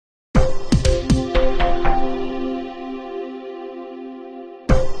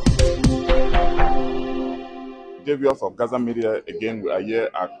Dear viewers of GASA Media, again, we are here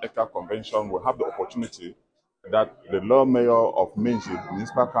at ECA Convention. We have the opportunity that the Lord Mayor of Menji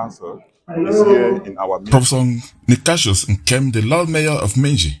Municipal Council is here in our midst. Professor Nikashos Nkem, the Lord Mayor of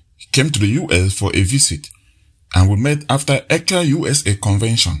Menji, came to the US for a visit, and we met after ECA USA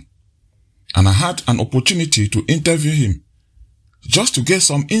Convention. And I had an opportunity to interview him, just to get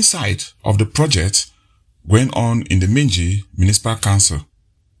some insight of the project going on in the Menji Municipal Council.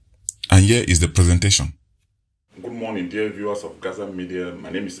 And here is the presentation. Good morning, dear viewers of GASA Media. My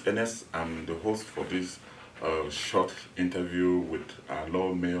name is Enes. I'm the host for this short interview with our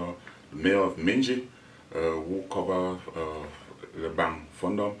Lord Mayor, the Mayor of Menji, who cover the Bang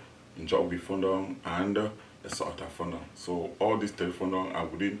Fundum, Njogbi Fundum, and the Sota Fundum. So all these three fundum are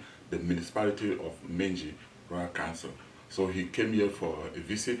within the municipality of Menji Royal Council. So he came here for a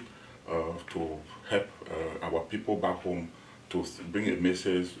visit to help our people back home to bring a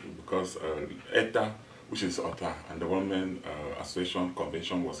message, because ETA, which is OTA, and the Development Association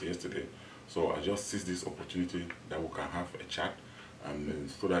Convention was yesterday. So I just seized this opportunity that we can have a chat, and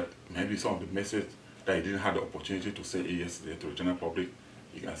so that maybe some of the message that he didn't have the opportunity to say it yesterday to the general public,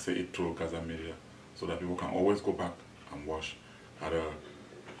 he can say it through GASA Media, so that people can always go back and watch. And,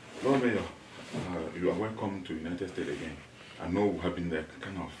 Lord Mayor, you are welcome to the United States again. I know we have been there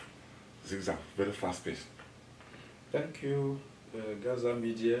kind of zigzag, very fast paced. Thank you, GASA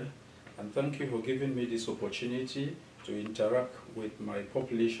Media, and thank you for giving me this opportunity to interact with my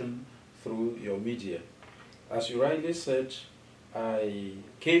population through your media. As you rightly said, I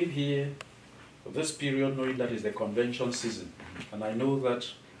came here for this period knowing that it's the convention season, and I know that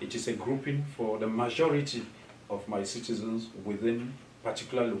it is a grouping for the majority of my citizens within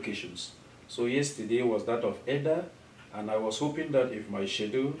particular locations. So yesterday was that of Eda, and I was hoping that if my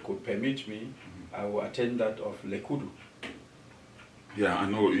schedule could permit me, I will attend that of Lekudu. Yeah, I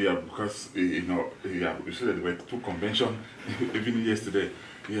know, yeah, because, you know, yeah, you said there were two conventions, even yesterday.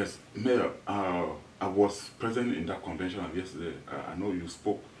 Yes, Mayor, I was present in that convention yesterday. I know you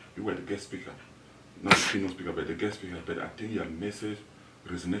spoke, you were the guest speaker, not the keynote speaker, but the guest speaker, but I think your message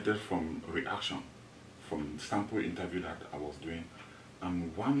resonated from reaction, from sample interview that I was doing.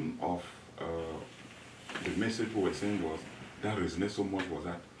 And one of the message we were saying was, that resonated so much was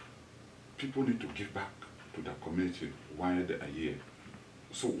that people need to give back to their community while they are here.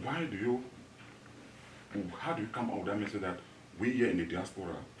 So how do you come out with that message that we here in the diaspora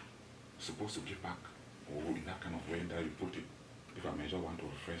are supposed to give back, or in that kind of way that you put it, if I may just want to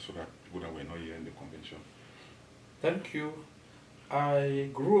refresh so that people that were not here in the convention? Thank you. I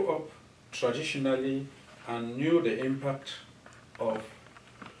grew up traditionally and knew the impact of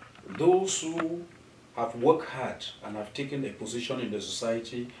those who have worked hard and have taken a position in the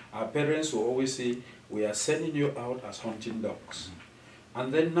society. Our parents will always say, we are sending you out as hunting dogs.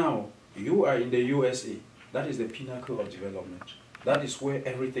 And then now, you are in the USA. That is the pinnacle of development. That is where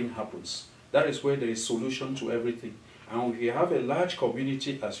everything happens. That is where there is solution to everything. And if you have a large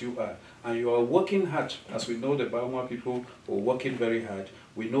community as you are, and you are working hard, as we know the Bauma people are working very hard,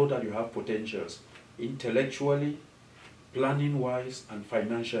 we know that you have potentials. Intellectually, planning-wise, and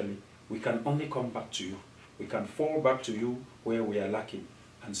financially, we can only come back to you. We can fall back to you where we are lacking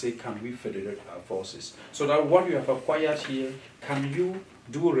and say, can we federate our forces? So that what you have acquired here, can you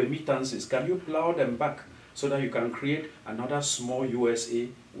do remittances? Can you plow them back so that you can create another small USA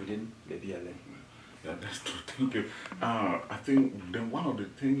within the BLM? Yeah, that's true. Thank you. I think then one of the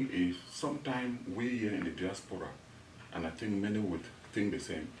things is sometimes we here in the diaspora, and I think many would think the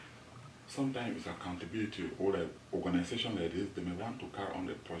same, sometimes it's accountability, or the organization like this, they may want to carry on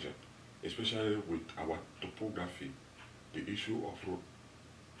the project, especially with our topography, the issue of road.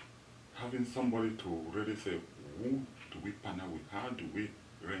 Having somebody to really say, who do we partner with? How do we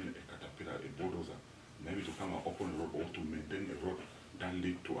rent a caterpillar, a bulldozer, maybe to come and open a road, or to maintain a road that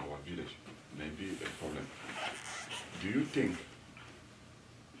leads to our village, may be a problem. Do you think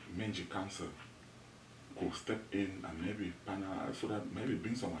Menji Council could step in and maybe partner, so that maybe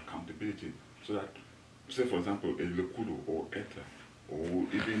bring some accountability, so that, say for example, a Lekudu or ETA, or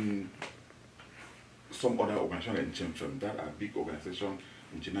even some other organization like Chemfem, that are big organizations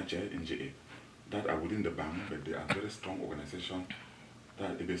in Jinache, NGA, that are within the bank, but they are very strong organizations,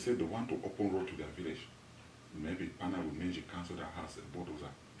 that if they say they want to open road to their village, maybe partner with Menji Council that has a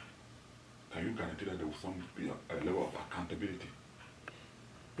bulldozer. Can you guarantee that there will be a level of accountability?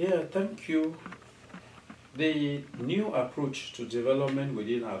 Yeah, thank you. The new approach to development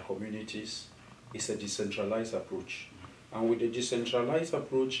within our communities is a decentralized approach. And with the decentralized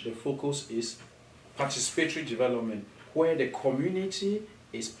approach, the focus is participatory development, where the community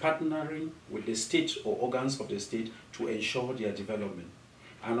is partnering with the state or organs of the state to ensure their development.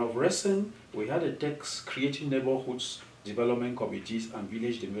 And of recent, we had a text creating neighborhoods development committees and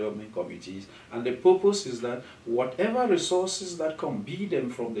village development committees, and the purpose is that whatever resources that come, be them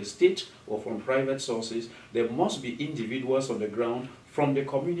from the state or from private sources, there must be individuals on the ground from the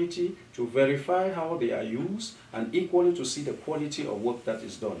community to verify how they are used and equally to see the quality of work that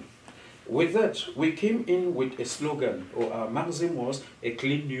is done. With that, we came in with a slogan, or our maxim was a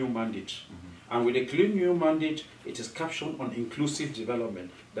clean new mandate. And with a clean new mandate, it is captioned on inclusive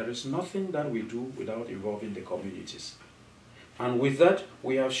development. There is nothing that we do without involving the communities. And with that,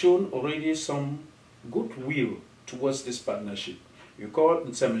 we have shown already some goodwill towards this partnership. You call it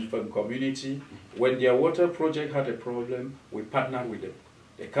Menji community. When their water project had a problem, we partnered with them.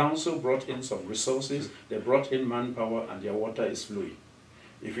 The council brought in some resources, they brought in manpower, and their water is flowing.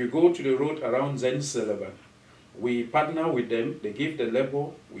 If you go to the road around Zen-Seleba, we partner with them, they give the labor,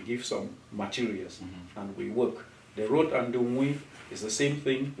 we give some materials, and we work. The road and Ndungwe is the same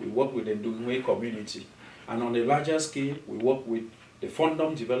thing, we work with the Ndungwe community. And on a larger scale, we work with the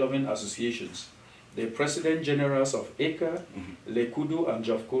Fondom Development Associations, the President Generals of ECA, Lekudu and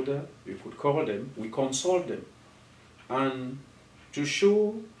Jofkoda, we could call them, we consult them. And to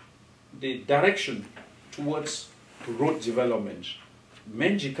show the direction towards road development,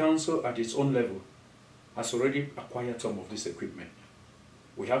 Menji Council at its own level has already acquired some of this equipment.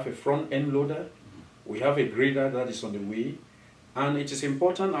 We have a front-end loader, we have a grader that is on the way, and it is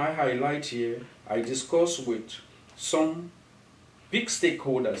important I highlight here, I discuss with some big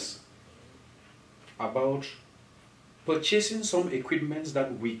stakeholders about purchasing some equipment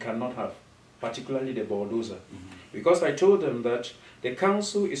that we cannot have, particularly the bulldozer. Because I told them that the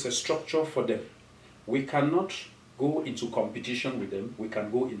council is a structure for them. We cannot go into competition with them, we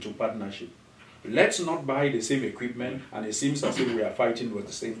can go into partnership. Let's not buy the same equipment and it seems as if we are fighting with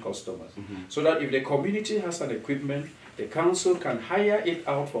the same customers. So that if the community has an equipment, the council can hire it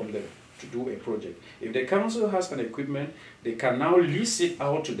out from them to do a project. If the council has an equipment, they can now lease it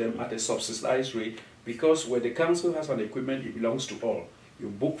out to them at a subsidized rate, because where the council has an equipment, it belongs to all. You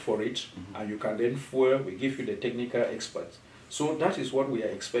book for it and you can then fuel, we give you the technical experts. So that is what we are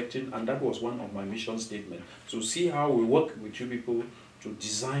expecting, and that was one of my mission statements. To see how we work with you people to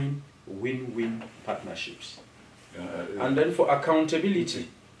design win-win partnerships. And then for accountability,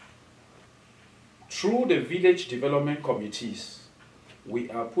 through the village development committees, we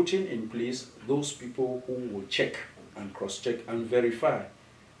are putting in place those people who will check and cross-check and verify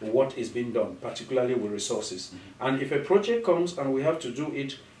what is being done, particularly with resources. And if a project comes and we have to do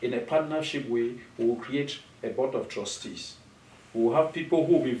it in a partnership way, we will create a board of trustees. We will have people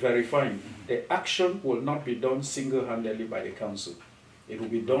who will be verifying. The action will not be done single-handedly by the council. It will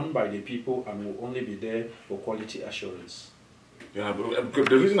be done by the people and will only be there for quality assurance. Yeah, but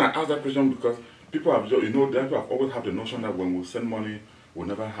the reason I asked that question because people have, people have always had the notion that when we send money, we'll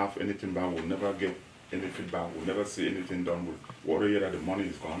never have anything back, we'll never get any feedback, we'll never see anything done with. We already hear that the money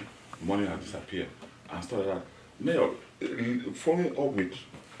is gone, money has disappeared, and stuff like that. Now, following up with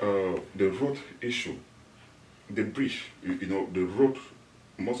the road issue, the bridge, the road,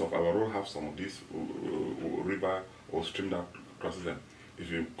 most of our road have some of these river or stream that crosses them. If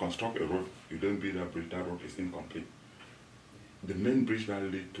you construct a road, you don't build that bridge, that road is incomplete. The main bridge that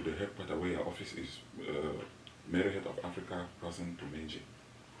leads to the headquarters where our office is, Mary Head of Africa crossing to Menji.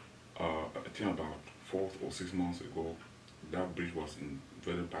 I think about 4 or 6 months ago, that bridge was in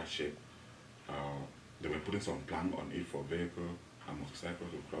very bad shape. They were putting some plank on it for vehicle and motorcycles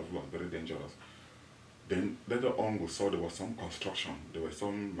to cross. It was very dangerous. Then later on we saw there was some construction. There was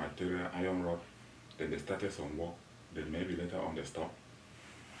some material, iron rod. Then they started some work. Then maybe later on they stopped.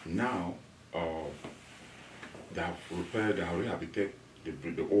 Now, they have repaired, they have rehabilitated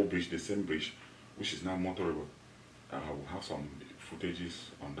the old bridge, the same bridge, which is now motorable. We have some footages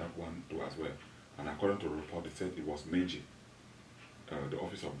on that one too as well. And according to the report, they said it was Menji, the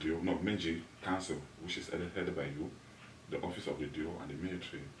office of DO, no, Menji Council, which is headed by you, the office of the DO and the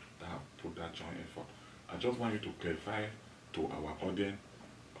military that have put that joint effort. I just want you to clarify to our audience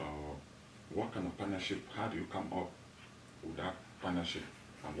what kind of partnership, how do you come up with that partnership,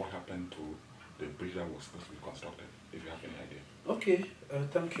 and what happened to the bridge that was supposed to be constructed, if you have any idea. Okay,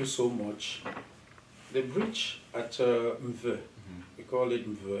 thank you so much. The bridge at Mve, we call it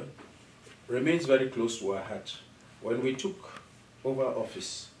Mve, remains very close to our heart. When we took over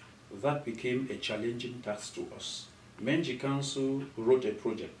office, that became a challenging task to us. Menji Council wrote a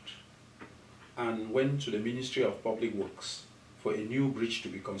project and went to the Ministry of Public Works for a new bridge to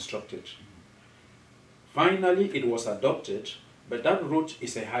be constructed. Finally, it was adopted, but that road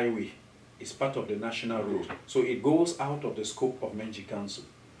is a highway. It's part of the national road. So it goes out of the scope of Menji Council.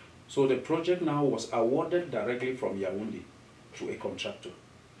 So the project now was awarded directly from Yaoundé to a contractor.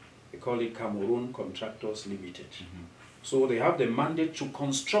 They call it Cameroon Contractors Limited. So they have the mandate to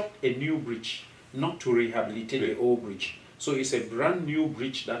construct a new bridge, not to rehabilitate the old bridge. So it's a brand new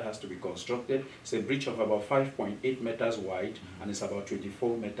bridge that has to be constructed. It's a bridge of about 5.8 meters wide and it's about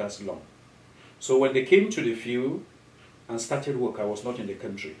 24 meters long. So when they came to the field and started work, I was not in the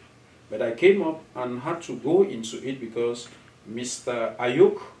country. But I came up and had to go into it because Mr.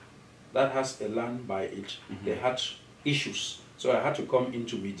 Ayuk, that has the land by it, they had issues. So I had to come in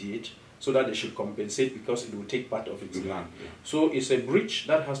to mediate so that they should compensate because it will take part of its land. So it's a bridge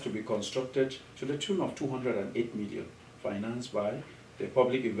that has to be constructed to the tune of 208 million, financed by the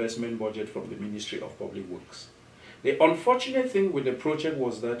public investment budget from the Ministry of Public Works. The unfortunate thing with the project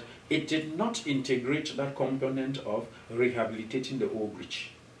was that it did not integrate that component of rehabilitating the old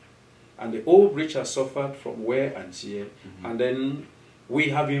bridge. And the old bridge has suffered from wear and tear, and then we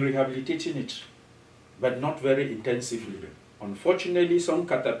have been rehabilitating it, but not very intensively. Unfortunately, some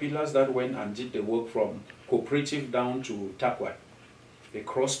caterpillars that went and did the work from Cooperative down to Takwai, they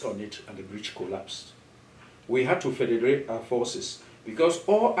crossed on it and the bridge collapsed. We had to federate our forces because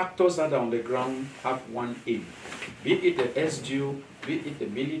all actors that are on the ground have one aim, be it the SDU, be it the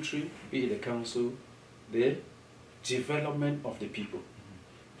military, be it the council, the development of the people.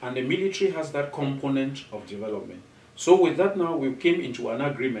 And the military has that component of development. So with that now, we came into an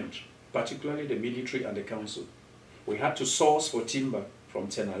agreement, particularly the military and the council. We had to source for timber from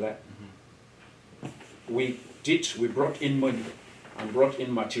Tenala. We brought in money and brought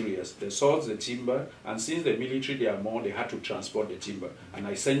in materials. They sourced the timber, and since the military, they are more, they had to transport the timber. And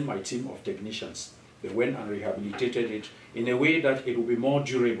I sent my team of technicians. They went and rehabilitated it in a way that it will be more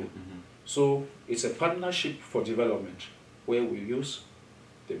durable. So it's a partnership for development, where we use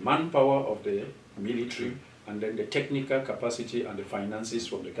the manpower of the military and then the technical capacity and the finances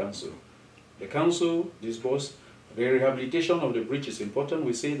from the council. The council disbursed. The rehabilitation of the bridge is important.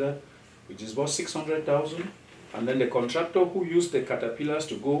 We say that we disbursed 600,000, and then the contractor who used the caterpillars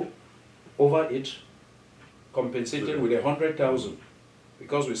to go over it compensated with 100,000,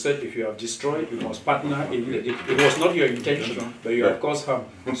 because we said if you have destroyed, you must partner in it. It was not your intention, but you have caused harm.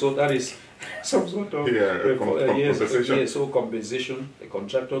 So that is some sort of compensation. So compensation. The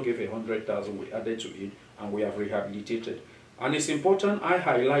contractor gave 100,000. We added to it, and we have rehabilitated. And it's important I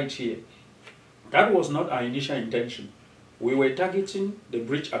highlight here, that was not our initial intention. We were targeting the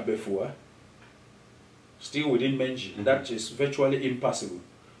bridge at Befua, still within Menji. That is virtually impossible.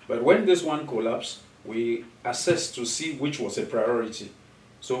 But when this one collapsed, we assessed to see which was a priority.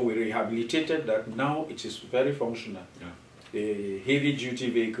 So we rehabilitated that. Now it is very functional. The heavy-duty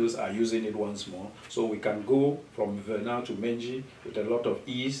vehicles are using it once more. So we can go from Vernal to Menji with a lot of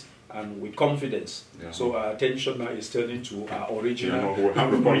ease and with confidence. So our attention now is turning to our original. We'll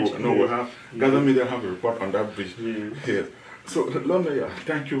have GASA Media have a report on that bridge. Yes. So, Lord Mayor,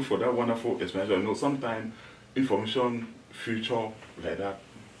 thank you for that wonderful explanation. I know sometimes information feature like that,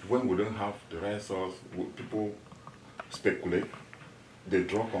 when we don't have the right source, people speculate, they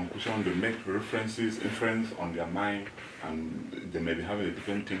draw conclusions, they make references, inference on their mind, and they may be having a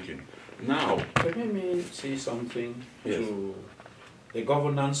different thinking. Now, let me say something to the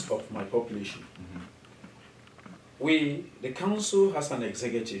governance of my population. The council has an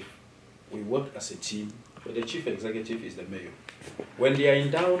executive. We work as a team, but the chief executive is the mayor. When they are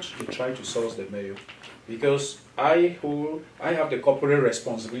in doubt, they try to source the mayor, because I have the corporate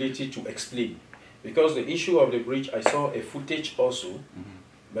responsibility to explain. Because the issue of the bridge, I saw a footage also,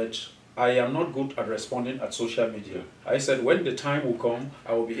 but I am not good at responding at social media. I said when the time will come,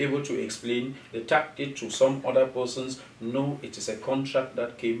 I will be able to explain the tactic to some other persons. No, it is a contract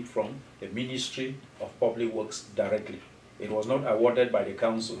that came from the Ministry of Public Works directly. It was not awarded by the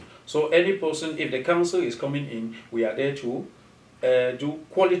council. So any person, if the council is coming in, we are there to do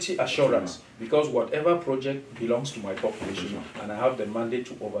quality assurance, because whatever project belongs to my population, and I have the mandate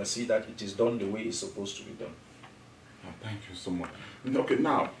to oversee that it is done the way it's supposed to be done. Oh, thank you so much. Okay,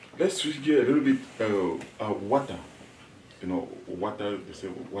 now let's switch gear a little bit. Water, you know, water. They say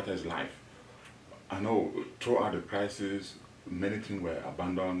water is life. I know throughout the crisis, many things were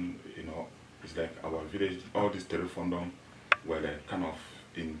abandoned. You know, it's like our village, all these telephone were like kind of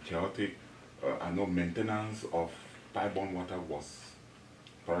in chaotic. I know maintenance of pipe-borne water was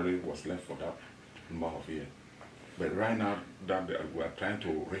left for that number of years. But right now that we are trying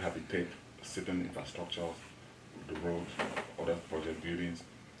to rehabilitate certain infrastructures, the roads, other project buildings.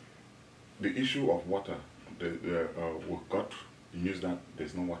 The issue of water, we got news that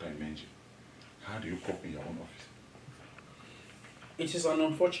there's no water in Menji. How do you cope in your own office? It is an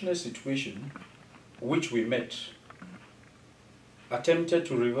unfortunate situation which we met, attempted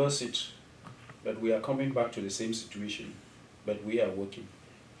to reverse it, but we are coming back to the same situation, but we are working.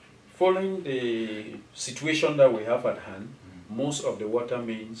 following the situation that we have at hand, most of the water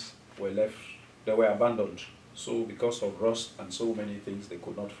mains were left, they were abandoned. So because of rust and so many things, they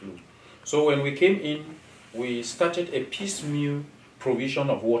could not flow. So when we came in, we started a piecemeal provision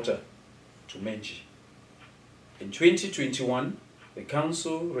of water to Menji. In 2021, the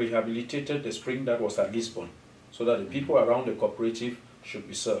council rehabilitated the spring that was at Lisbon so that the people around the cooperative should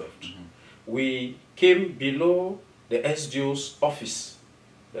be served. We came below the SDO's office.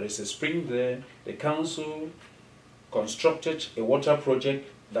 There is a spring there. The council constructed a water project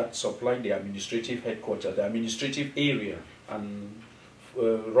that supplied the administrative headquarters, the administrative area, and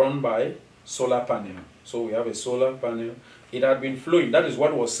run by solar panel. So we have a solar panel. It had been flowing. That is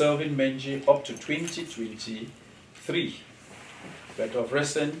what was serving Menji up to 2023. But of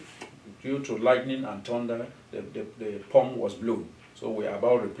recent, due to lightning and thunder, the pump was blown. So we are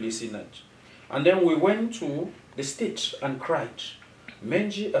about replacing it. And then we went to the state and cried,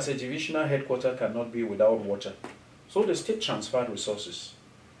 Menji as a divisional headquarters cannot be without water. So the state transferred resources.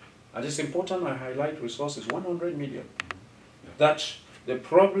 And it's important I highlight resources, 100 million. That the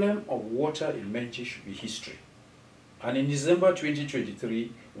problem of water in Menji should be history. And in December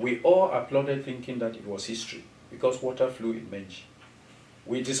 2023, we all applauded thinking that it was history because water flew in Menji.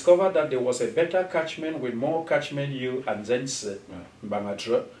 We discovered that there was a better catchment with more catchment yield and Zense,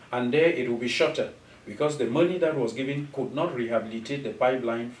 Bamatra, and there it will be shorter because the money that was given could not rehabilitate the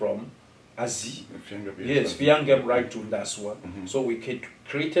pipeline from Azi, yes, Fiangem right to Ndaswa. So we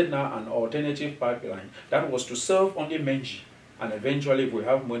created now an alternative pipeline that was to serve only Menji, and eventually if we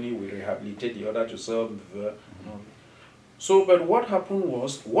have money, we rehabilitate the other to serve the So, but what happened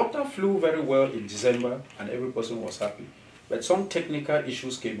was, water flew very well in December, and every person was happy. But some technical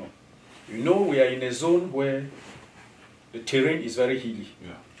issues came up. You know, we are in a zone where the terrain is very hilly.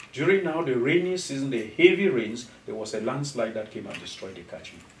 During now the rainy season, the heavy rains, there was a landslide that came and destroyed the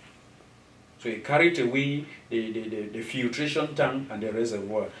catchment. So it carried away the filtration tank and the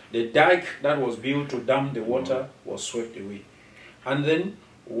reservoir. The dike that was built to dam the water was swept away. And then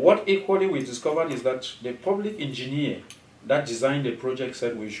what equally we discovered is that the public engineer that designed the project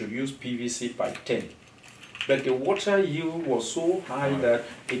said we should use PVC pipe 10. But the water yield was so high that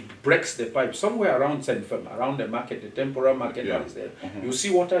it breaks the pipe. Somewhere around Senfem, around the market, the temporary market that is there, you see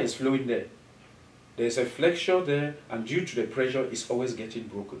water is flowing there. There's a flexure there, and due to the pressure, it's always getting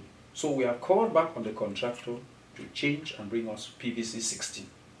broken. So we have called back on the contractor to change and bring us PVC 16.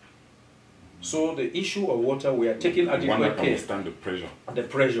 So the issue of water, we are taking adequate care. Understand the pressure. The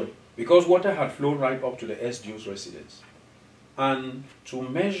pressure, because water had flown right up to the SDO's residence. And to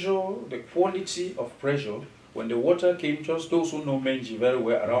measure the quality of pressure, when the water came, just those who know Menji very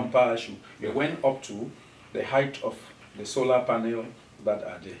well around Parashu, they went up to the height of the solar panel that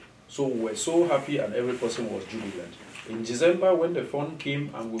are there. So we were so happy and every person was jubilant. In December, when the fund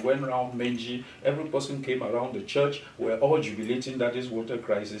came and we went around Menji, every person came around the church, we were all jubilating that this water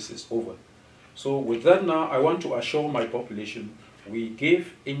crisis is over. So with that now, I want to assure my population, we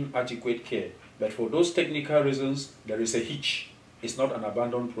gave inadequate care. But for those technical reasons, there is a hitch. It's not an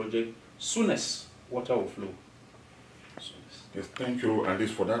abandoned project. Soonest, water will flow. Yes, thank you, Alice,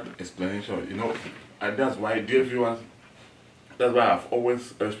 for that explanation. You know, and that's why, dear viewers, that's why I've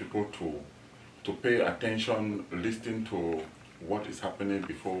always urged people to pay attention, listen to what is happening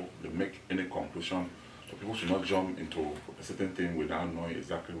before they make any conclusion. So people should not jump into a certain thing without knowing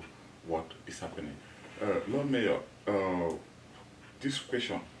exactly what is happening. Lord Mayor, this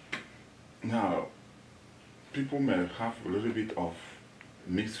question, now, people may have a little bit of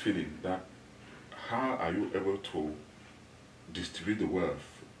mixed feeling that how are you able to distribute the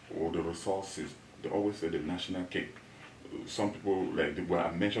wealth or the resources? They always say the national cake. Some people, like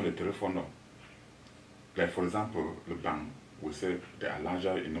I mentioned the telephone. Like for example, the bank will say they are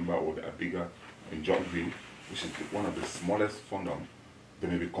larger in number or they are bigger in Jockville, which is one of the smallest funding. They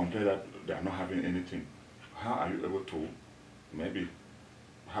may be complaining that they are not having anything. How are you able to maybe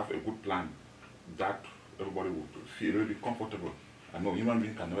have a good plan that everybody would feel really comfortable? I know human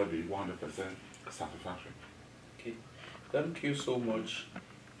beings can never be 100% satisfactory. Okay, thank you so much.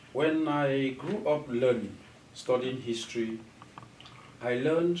 When I grew up learning, studying history, I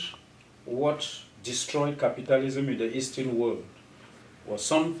learned what destroyed capitalism in the Eastern world was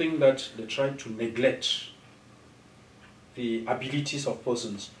something that they tried to neglect the abilities of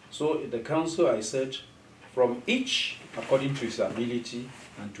persons. So in the council I said, from each according to his ability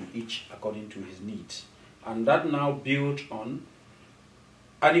and to each according to his needs. And that now built on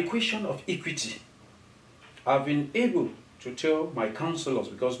an equation of equity. I've been able to tell my councillors,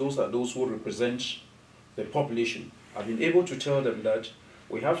 because those are those who represent the population, I've been able to tell them that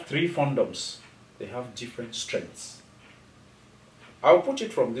we have three fundums. They have different strengths. I'll put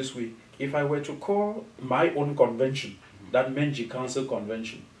it from this way. If I were to call my own convention, that Menji Council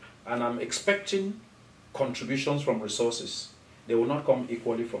Convention, and I'm expecting contributions from resources, they will not come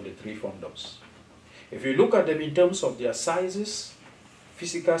equally from the three funders. If you look at them in terms of their sizes,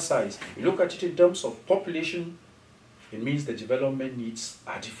 physical size, you look at it in terms of population, it means the development needs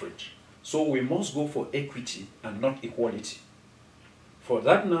are different. So we must go for equity and not equality. For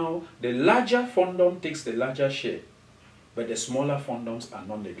that now, the larger fundum takes the larger share, but the smaller fundums are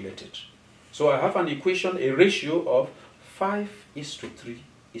not neglected. So I have an equation, a ratio of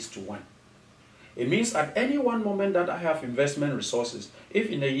 5:3:1. It means at any one moment that I have investment resources, if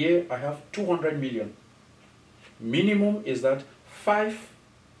in a year I have 200 million, minimum is that 5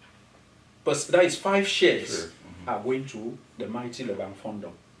 shares are going to the mighty Leban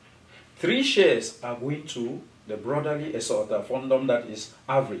fundum. 3 shares are going to the brotherly Esota fundum that is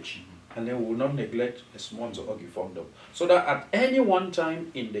average. And then we will not neglect the small Zogi fundum. So that at any one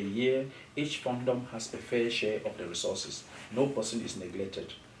time in the year, each fundum has a fair share of the resources. No person is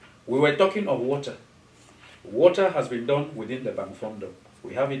neglected. We were talking of water. Water has been done within the bank fundum.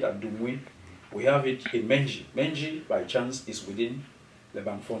 We have it at Dumwe. We have it in Menji. Menji, by chance, is within the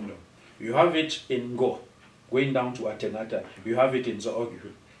bank fundum. You have it in Go, going down to Atenata. You have it in Zogi.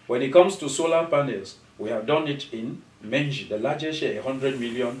 When it comes to solar panels, we have done it in Menji. The largest share,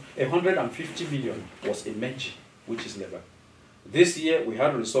 150 million, was in Menji, which is Leban. This year, we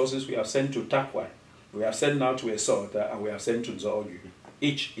had resources we have sent to Takwai, we have sent now to Esota, and we have sent to Nzogu,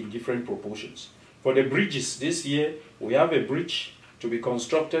 each in different proportions. For the bridges, this year, we have a bridge to be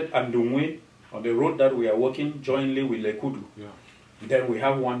constructed at Ndumwe, on the road that we are working jointly with Lekudu. Yeah. Then we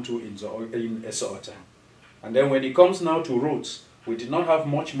have one too in Esota. And then when it comes now to roads, we did not have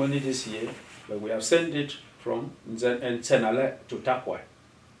much money this year, but we have sent it from Nzenale to Takwai.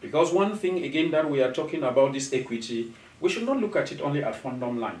 Because one thing, again, that we are talking about this equity, we should not look at it only at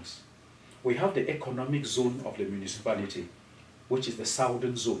fundum lines. We have the economic zone of the municipality, which is the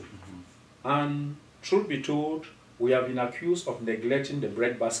southern zone. And truth be told, we have been accused of neglecting the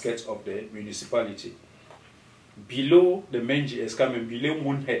breadbaskets of the municipality. Below the Menji Escam and below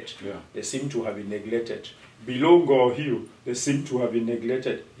Moonhead, they seem to have been neglected. Below Gore Hill, they seem to have been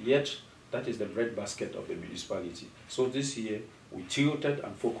neglected. Yet, that is the breadbasket of the municipality. So this year, we tilted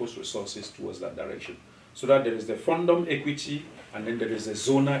and focused resources towards that direction. So that there is the fundum equity, and then there is the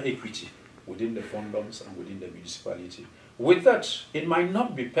zonal equity within the fundums and within the municipality. With that, it might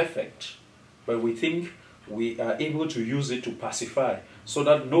not be perfect, but we think we are able to use it to pacify, so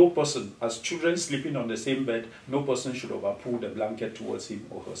that no person, as children sleeping on the same bed, no person should overpull the blanket towards him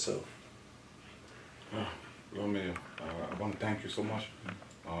or herself. Lord Mayor, I want to thank you so much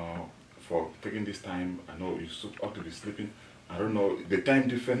for taking this time. I know you ought to be sleeping. I don't know the time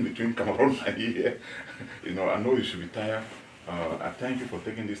difference between Cameroon and here. You know, I know you should be tired. I thank you for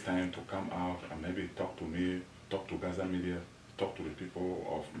taking this time to come out and maybe talk to me, talk to GASA Media, talk to the people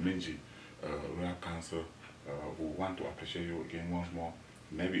of Menji Royal Council. We want to appreciate you again once more.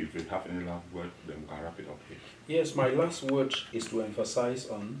 Maybe if you have any last word, then we can wrap it up here. Yes, my last word is to emphasize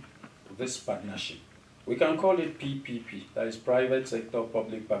on this partnership. We can call it PPP, that is private sector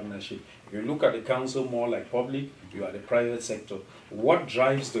public partnership. If you look at the council more like public, you are the private sector. What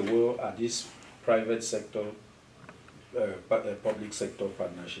drives the world are these private sector, public sector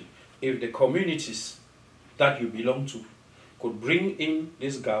partnership. If the communities that you belong to could bring in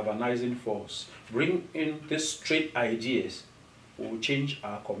this galvanizing force, bring in these straight ideas, we will change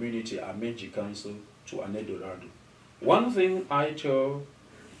our community, our Menji Council, to an Eldorado. One thing I tell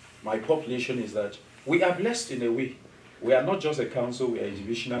my population is that we are blessed in a way. We are not just a council, we are a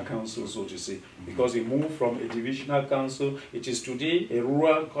divisional council, so to say, because we moved from a divisional council. It is today a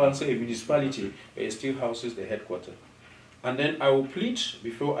rural council, a municipality, but it still houses the headquarters. And then I will plead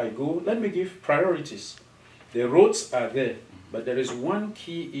before I go, let me give priorities. The roads are there, but there is one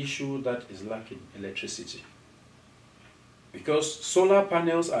key issue that is lacking: electricity. Because solar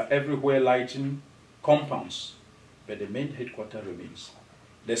panels are everywhere lighting compounds, but the main headquarters remains.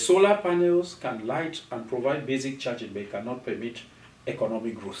 The solar panels can light and provide basic charging, but cannot permit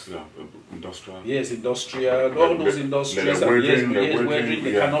economic growth. Yeah, industrial. Yes, industrial, all those industries,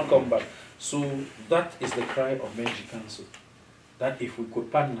 they cannot come back. So that is the cry of Menji Council, that if we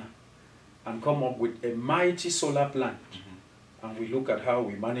could partner and come up with a mighty solar plant, and we look at how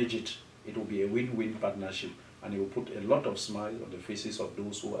we manage it, it will be a win-win partnership, and it will put a lot of smiles on the faces of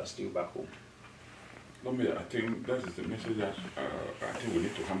those who are still back home. I think that is the message that I think we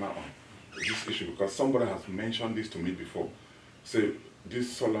need to hammer on this issue, because somebody has mentioned this to me before. Say,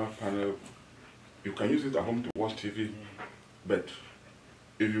 this solar panel, you can use it at home to watch TV, but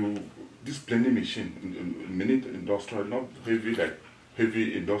if you, this blending machine, minute industrial, not heavy like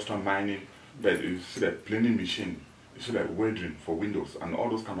heavy industrial mining, but you see that planing machine, you see that welding for windows, and all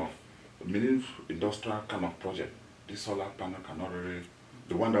those kind of mini industrial kind of project. This solar panel cannot really,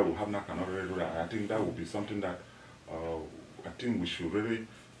 the one that we have now cannot really do that. I think that would be something that I think we should really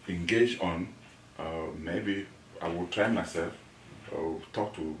engage on. Maybe I will try myself,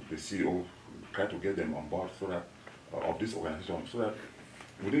 talk to the CEO, try to get them on board so that of this organization, so that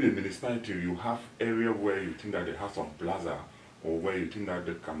within the municipality you have area where you think that they have some plaza, or where you think that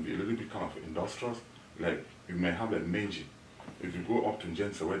there can be a little bit kind of industrial, like you may have a Menji. If you go up to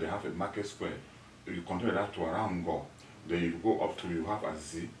Jensen where they have a market square, if you continue that to around Go, then you go up to, you have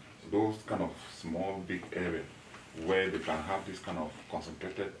Azizi, those kind of small, big area where they can have this kind of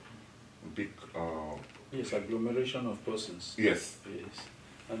concentrated, big... yes, agglomeration of persons. Yes. Yes.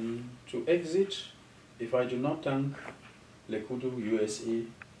 And to exit, if I do not thank Lekudu USA,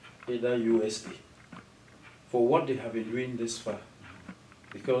 either USA, for what they have been doing this far,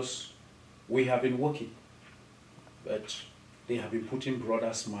 because we have been working, but they have been putting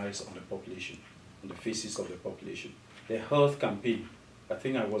broader smiles on the population, on the faces of the population. The health campaign, I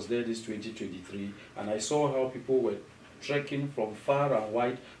think I was there this 2023, and I saw how people were trekking from far and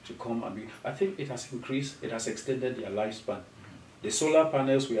wide to come and be. I think it has increased, it has extended their lifespan. The solar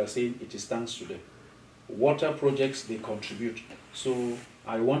panels, we are saying it is thanks to them. Water projects, they contribute. So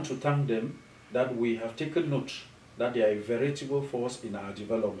I want to thank them that we have taken note that they are a veritable force in our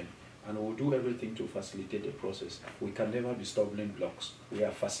development, and we will do everything to facilitate the process. We can never be stumbling blocks. We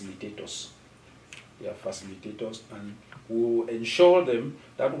are facilitators. We are facilitators, and we will ensure them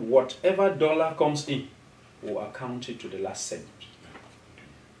that whatever dollar comes in, we will account it to the last cent.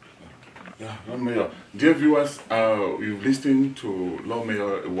 Yeah, Lord Mayor. Dear viewers, you've listened to Lord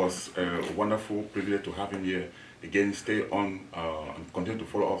Mayor. It was a wonderful privilege to have him here. Again, stay on and continue to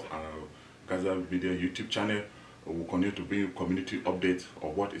follow us on our GASA Media YouTube channel. We'll continue to bring you community updates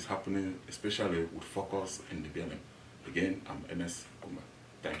of what is happening, especially with focus in the BLM. Again, I'm NS Kuma.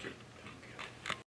 Thank you.